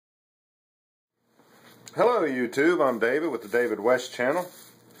Hello YouTube, I'm David with the David West channel.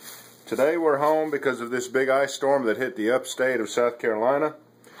 Today we're home because of this big ice storm that hit the upstate of South Carolina.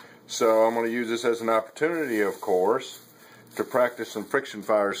 So I'm going to use this as an opportunity, of course, to practice some friction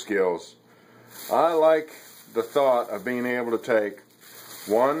fire skills. I like the thought of being able to take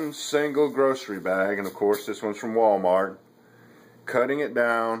one single grocery bag, and of course this one's from Walmart, cutting it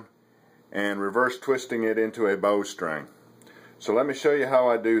down and reverse twisting it into a bowstring. So let me show you how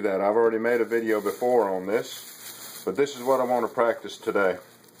I do that. I've already made a video before on this, but this is what I want to practice today.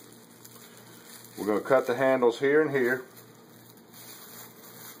 We're going to cut the handles here and here.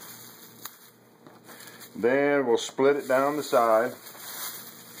 Then we'll split it down the side.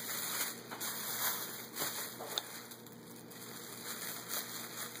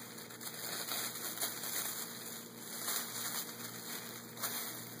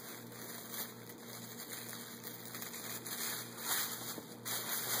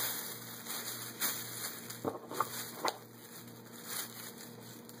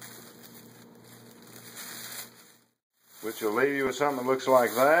 Which will leave you with something that looks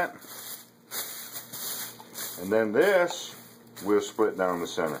like that. And then this we'll split down the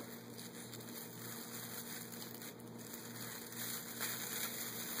center.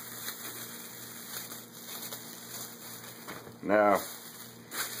 Now,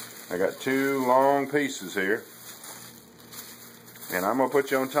 I got two long pieces here. And I'm going to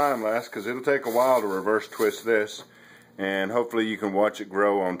put you on time lapse because it'll take a while to reverse twist this. And hopefully you can watch it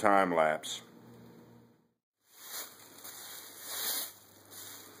grow on time lapse.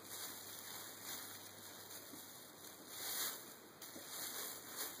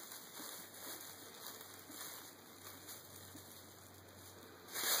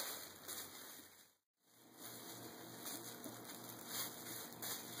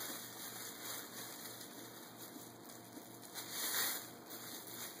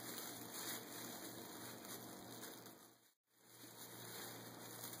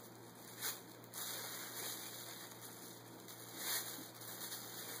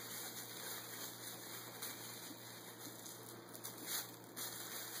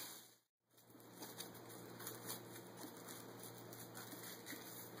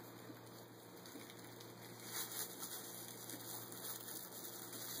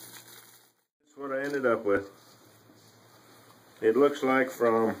 That's what I ended up with. It looks like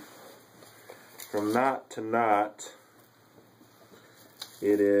from knot to knot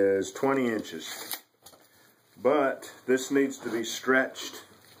it is 20 inches, but this needs to be stretched,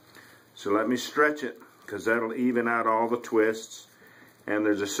 so let me stretch it because that'll even out all the twists, and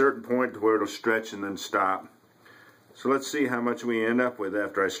there's a certain point to where it'll stretch and then stop. So let's see how much we end up with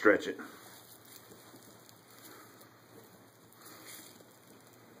after I stretch it.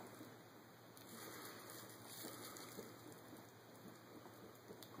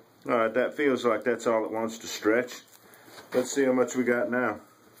 Alright, that feels like that's all it wants to stretch. Let's see how much we got now.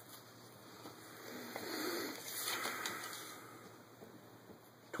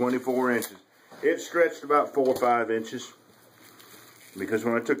 "24 inches. It stretched about 4 or 5 inches because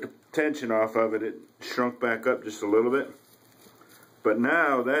when I took the tension off of it, it shrunk back up just a little bit. But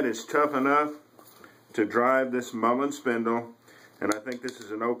now that is tough enough to drive this Mullen spindle, and I think this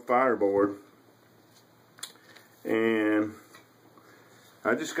is an oak fireboard. And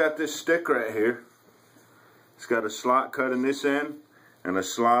I just got this stick right here. It's got a slot cut in this end and a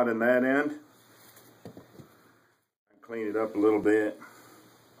slot in that end. I clean it up a little bit.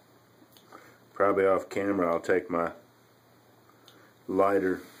 Probably off camera I'll take my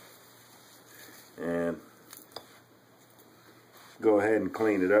lighter and go ahead and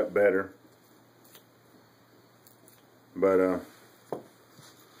clean it up better. But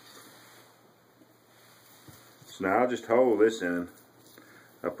so now I'll just hold this in.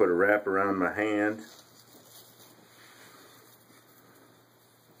 I put a wrap around my hand.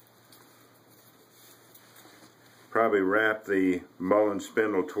 Probably wrap the Mullen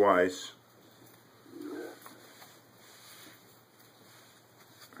spindle twice.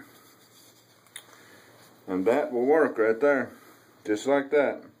 And that will work right there. Just like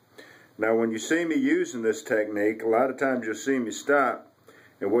that. Now when you see me using this technique, a lot of times you'll see me stop,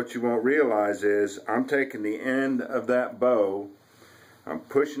 and what you won't realize is I'm taking the end of that bow, I'm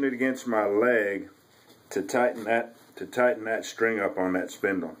pushing it against my leg to tighten that string up on that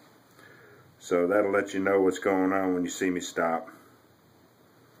spindle. So that'll let you know what's going on when you see me stop.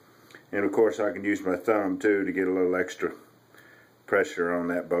 And of course I can use my thumb too to get a little extra pressure on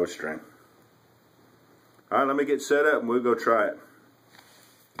that bowstring. Alright, let me get set up and we'll go try it.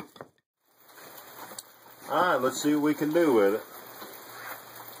 Alright, let's see what we can do with it.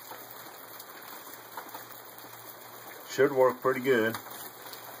 Should work pretty good.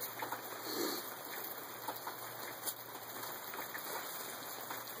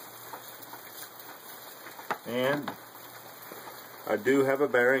 And I do have a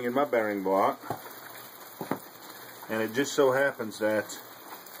bearing in my bearing block, and it just so happens that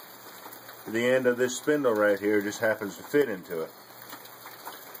the end of this spindle right here just happens to fit into it.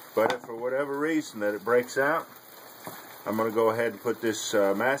 But if for whatever reason that it breaks out, I'm going to go ahead and put this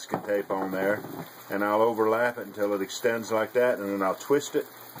masking tape on there, and I'll overlap it until it extends like that, and then I'll twist it,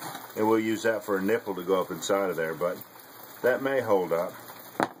 and we'll use that for a nipple to go up inside of there. But that may hold up.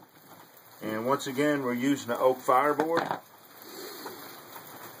 And once again, we're using an oak fireboard.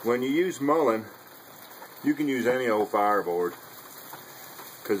 When you use mullein, you can use any old fireboard,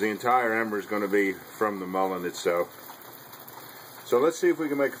 because the entire ember is going to be from the mullein itself. So let's see if we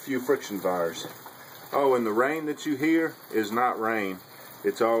can make a few friction fires. Oh, and the rain that you hear is not rain.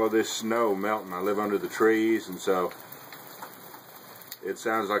 It's all of this snow melting. I live under the trees, and so it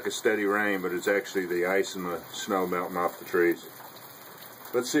sounds like a steady rain, but it's actually the ice and the snow melting off the trees.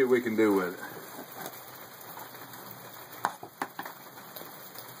 Let's see what we can do with it.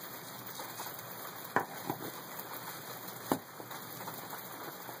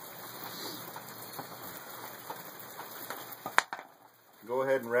 Go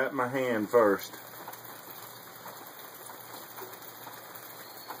ahead and wrap my hand first.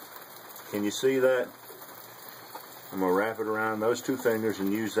 Can you see that? I'm going to wrap it around those two fingers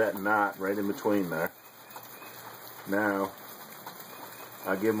and use that knot right in between there. Now,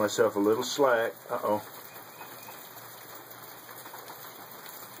 I give myself a little slack.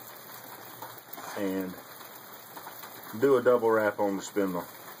 And do a double wrap on the spindle.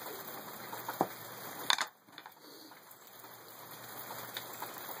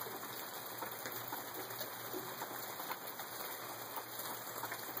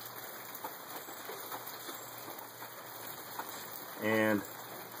 And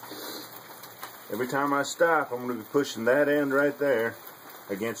every time I stop, I'm going to be pushing that end right there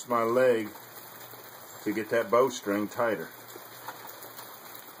against my leg to get that bowstring tighter.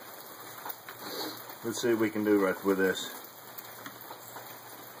 Let's see what we can do right with this.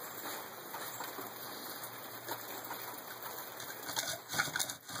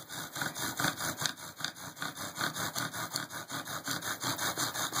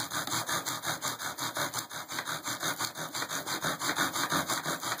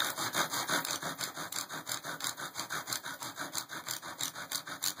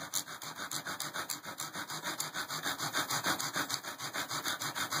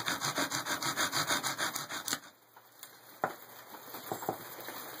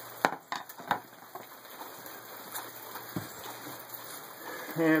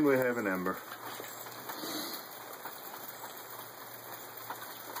 And we have an ember.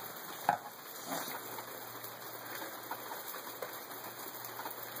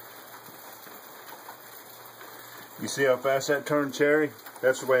 You see how fast that turned, Cherry?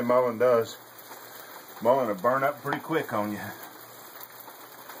 That's the way mullein does. Mullein will burn up pretty quick on you.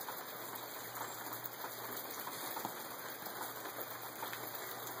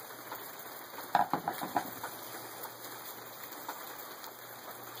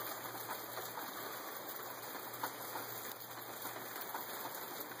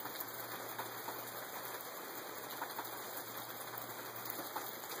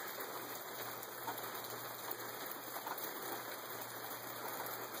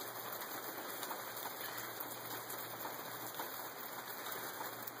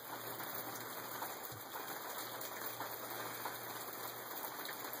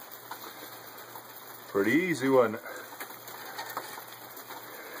 Pretty easy, wasn't it?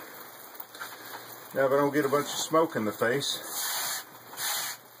 Now if I don't get a bunch of smoke in the face,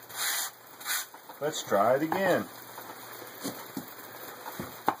 let's try it again.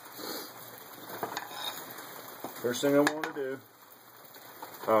 First thing I want to do,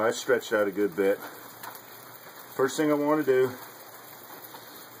 oh, that stretched out a good bit. First thing I want to do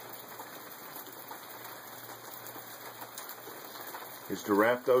is to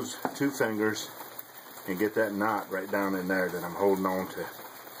wrap those two fingers and get that knot right down in there that I'm holding on to.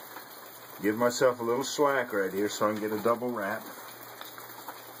 Give myself a little slack right here so I can get a double wrap.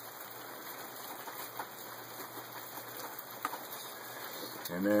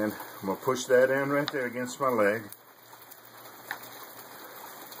 And then I'm going to push that in right there against my leg.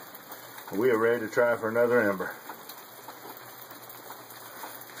 We are ready to try for another ember.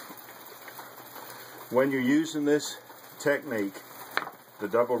 When you're using this technique, the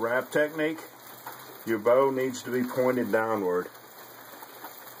double wrap technique, your bow needs to be pointed downward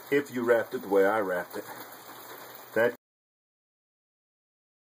if you wrapped it the way I wrapped it. That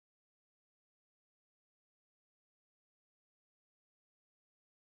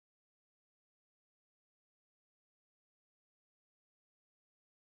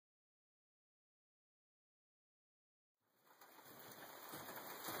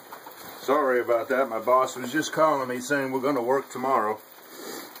Sorry about that. My boss was just calling me saying we're going to work tomorrow.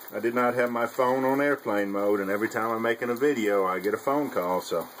 I did not have my phone on airplane mode, and every time I'm making a video, I get a phone call.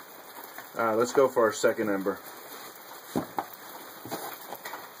 So let's go for our second ember.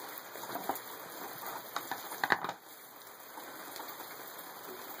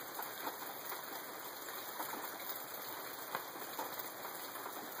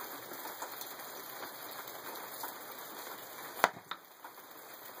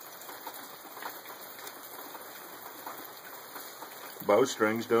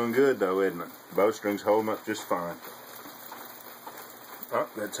 Bowstring's doing good though, isn't it? Bowstring's holding up just fine. Oh,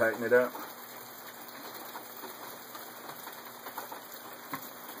 gotta tighten it up.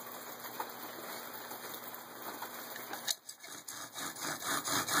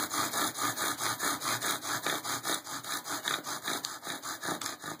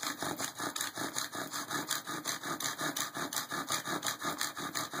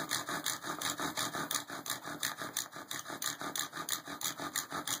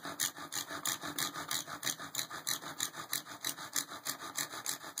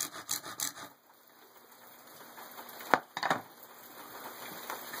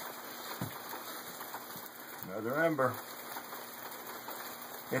 Another ember.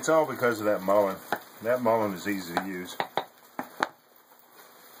 It's all because of that mullen. That mullen is easy to use.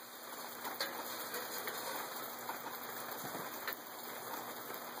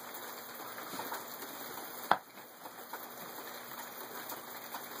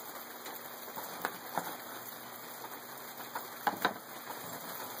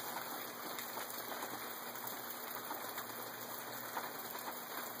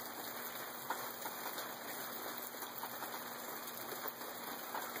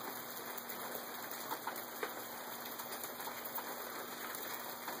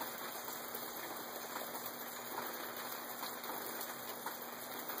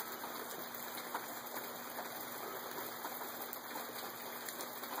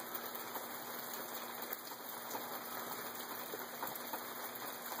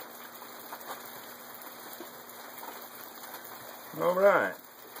 Alright.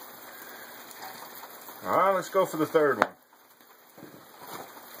 Alright, let's go for the third one.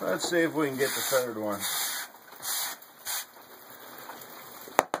 Let's see if we can get the third one.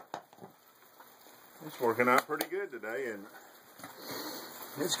 It's working out pretty good today, and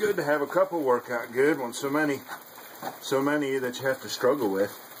it's good to have a couple work out good when so many that you have to struggle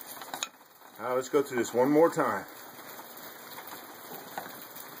with. Alright, let's go through this one more time.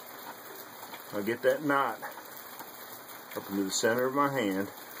 I'll get that knot up into the center of my hand.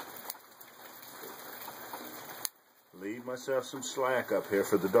 Leave myself some slack up here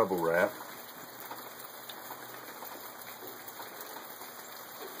for the double wrap.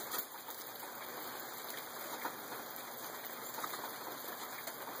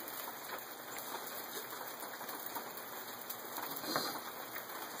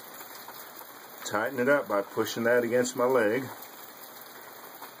 Tighten it up by pushing that against my leg.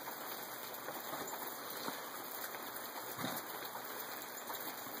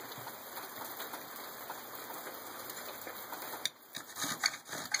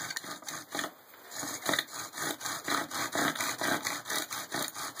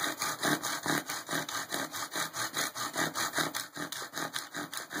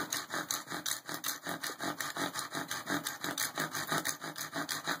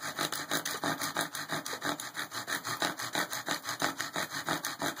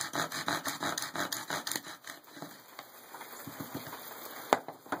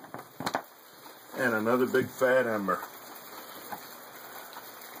 And another big fat ember.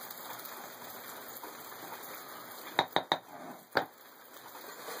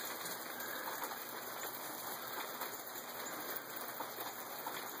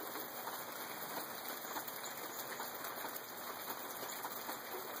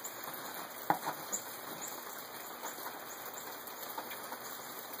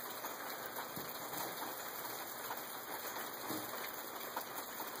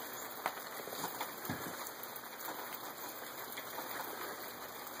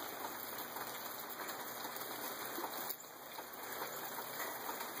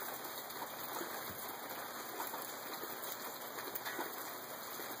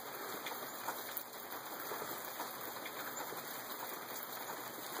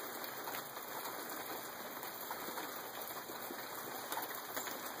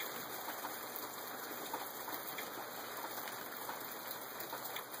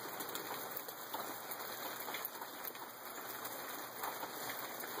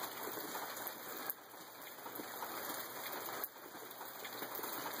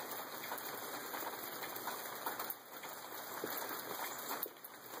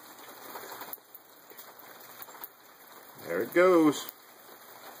 There it goes.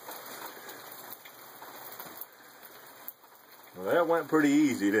 Well, that went pretty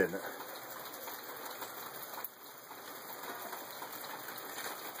easy, didn't it?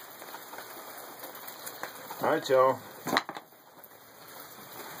 Alright, y'all.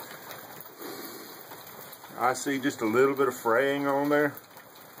 I see just a little bit of fraying on there,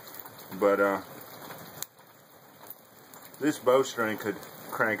 but this bowstring could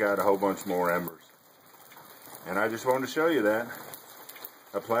crank out a whole bunch more embers. And I just wanted to show you that.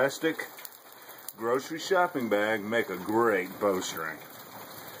 A plastic grocery shopping bag make a great bowstring.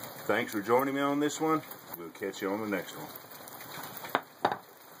 Thanks for joining me on this one. We'll catch you on the next one.